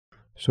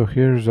So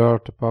here's our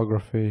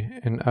topography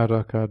in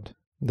AutoCAD.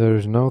 There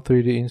is no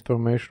 3D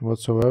information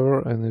whatsoever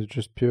and it's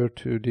just pure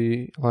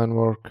 2D line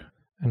work.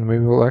 And we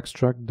will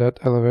extract that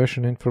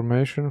elevation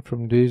information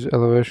from these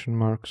elevation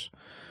marks.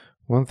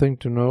 One thing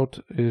to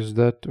note is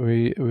that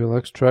we will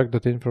extract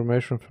that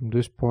information from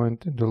this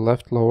point in the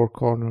left lower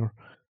corner.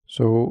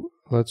 So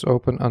let's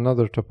open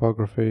another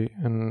topography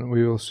and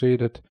we will see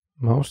that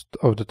most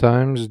of the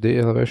times the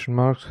elevation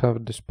marks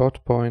have the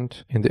spot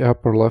point in the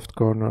upper left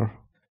corner.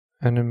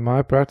 And in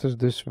my practice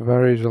this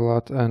varies a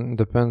lot and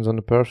depends on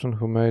the person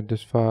who made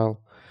this file.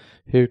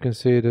 Here you can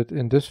see that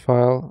in this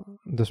file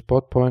the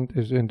spot point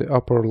is in the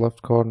upper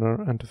left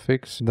corner, and to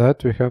fix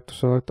that we have to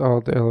select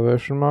all the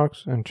elevation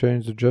marks and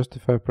change the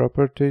justify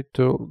property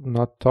to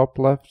not top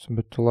left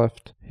but to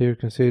left. Here you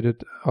can see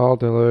that all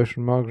the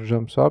elevation marks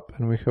jumps up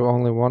and we have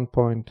only one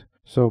point.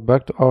 So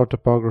back to our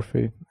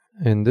topography.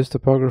 In this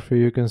topography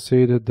you can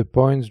see that the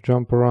points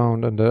jump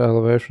around and the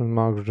elevation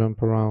marks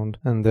jump around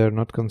and they're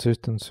not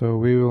consistent, so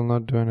we will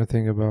not do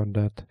anything about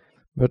that.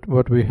 But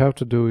what we have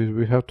to do is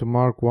we have to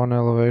mark one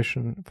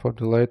elevation for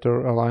the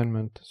later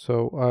alignment.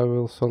 So I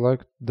will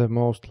select the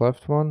most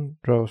left one,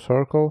 draw a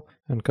circle,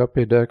 and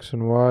copy the X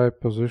and Y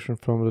position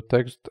from the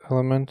text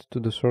element to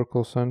the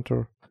circle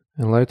center.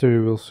 And later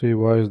you will see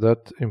why is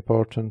that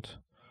important.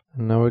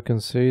 And now we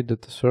can see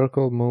that the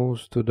circle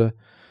moves to the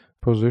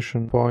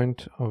position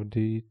point of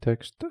the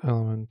text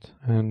element.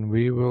 And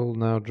we will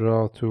now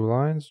draw two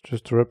lines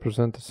just to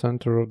represent the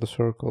center of the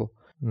circle.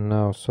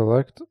 Now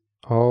select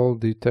all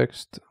the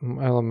text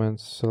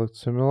elements, select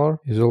similar,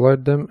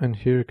 isolate them, and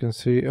here you can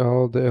see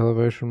all the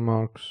elevation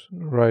marks.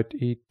 Write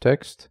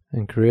EATTEXT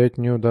and create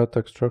new data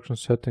extraction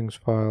settings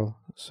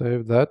file.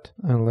 Save that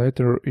and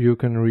later you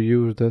can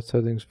reuse that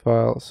settings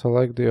file.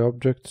 Select the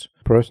objects,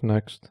 press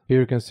next.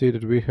 Here you can see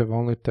that we have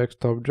only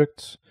text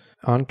objects.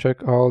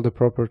 Uncheck all the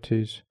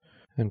properties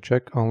and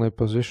check only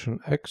position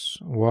X,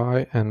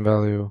 Y and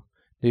value.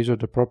 These are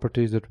the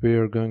properties that we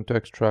are going to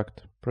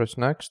extract. Press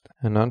next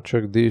and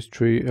uncheck these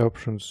three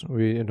options,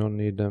 we don't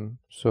need them.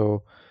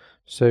 So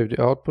save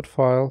the output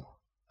file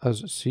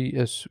as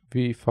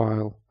CSV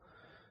file.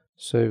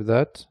 Save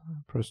that,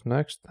 press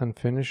next and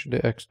finish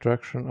the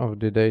extraction of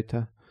the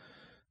data.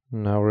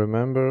 Now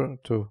remember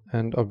to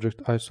end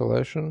object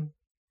isolation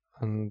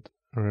and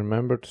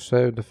remember to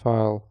save the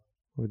file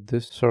with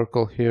this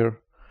circle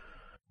here.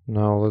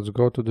 Now let's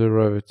go to the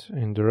Revit.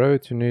 In the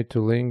Revit you need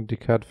to link the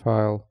CAD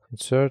file.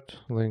 Insert,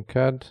 link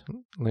CAD,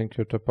 link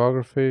your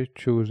topography,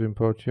 choose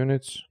import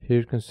units.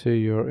 Here you can see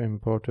your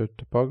imported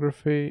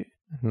topography.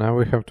 Now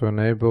we have to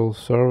enable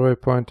survey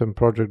point and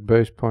project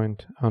base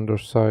point under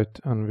site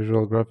and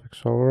visual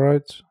graphics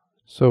overrides.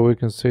 So we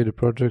can see the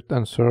project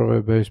and survey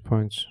base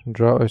points.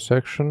 Draw a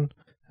section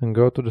and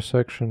go to the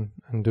section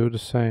and do the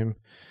same.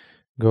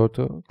 Go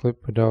to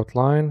clip without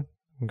line,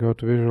 go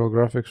to visual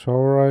graphics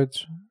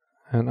overrides,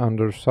 and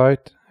under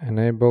site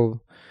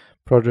enable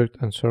project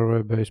and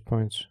survey base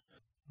points.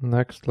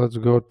 Next let's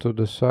go to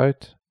the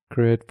site,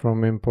 create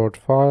from import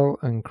file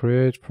and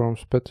create from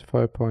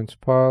specify points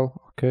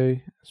file.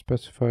 Okay,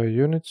 specify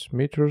units,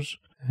 meters,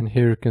 and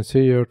here you can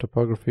see your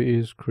topography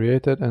is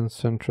created and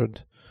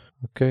centered.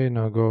 Okay,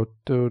 now go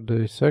to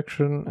the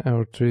section,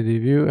 our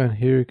 3D view, and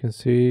here you can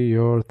see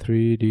your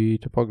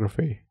 3D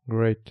topography.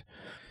 Great.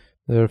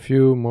 There are a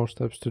few more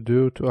steps to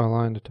do to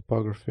align the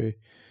topography.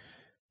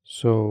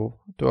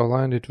 So to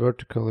align it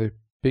vertically,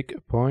 pick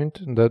a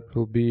point that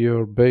will be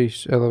your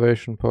base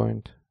elevation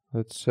point.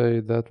 Let's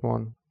say that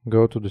one.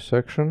 Go to the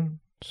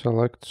section,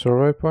 select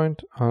survey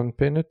point,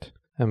 unpin it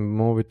and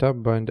move it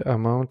up by the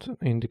amount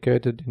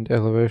indicated in the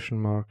elevation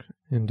mark.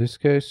 In this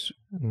case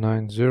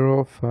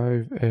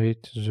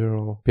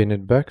 90580. Pin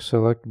it back,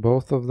 select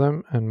both of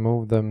them and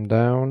move them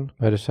down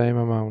by the same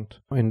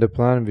amount. In the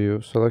plan view,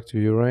 select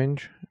view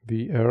range,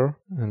 VR,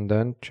 and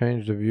then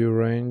change the view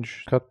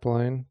range cut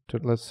plane to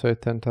let's say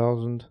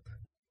 10,000.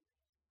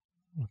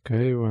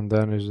 Okay, when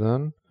that is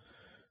done,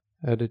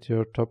 edit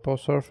your topo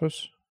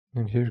surface.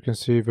 And here you can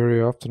see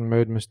very often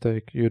made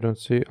mistake. You don't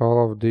see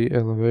all of the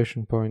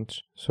elevation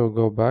points. So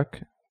go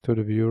back to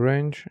the view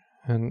range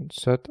and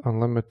set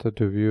unlimited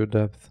to view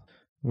depth.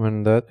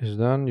 When that is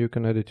done, you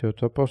can edit your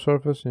topo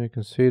surface and you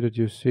can see that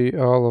you see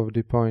all of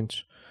the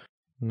points.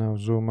 Now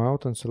zoom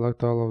out and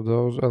select all of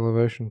those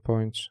elevation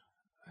points.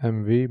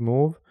 MV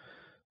move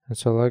and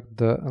select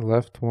the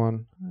left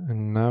one.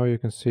 And now you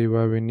can see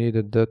why we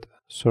needed that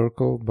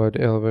circle by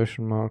the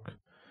elevation mark.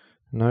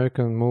 Now you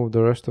can move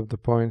the rest of the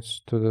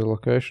points to the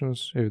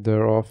locations if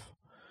they're off.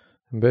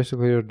 And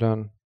basically you're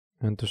done.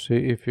 And to see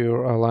if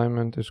your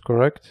alignment is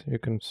correct, you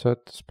can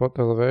set spot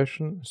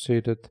elevation, see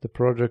that the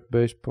project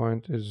base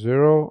point is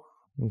 0,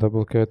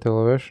 duplicate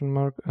elevation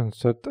mark and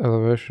set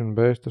elevation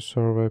base to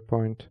survey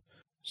point.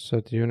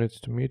 Set units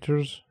to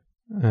meters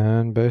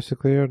and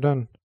basically you're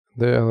done.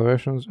 The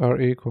elevations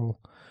are equal.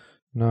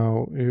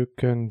 Now you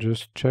can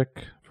just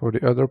check for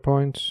the other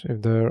points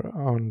if they're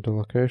on the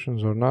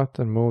locations or not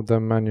and move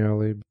them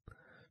manually.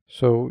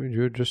 So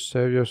you just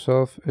save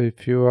yourself a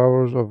few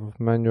hours of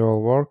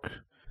manual work.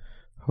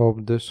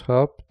 Hope this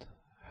helped.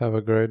 Have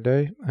a great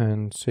day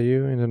and see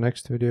you in the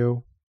next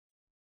video.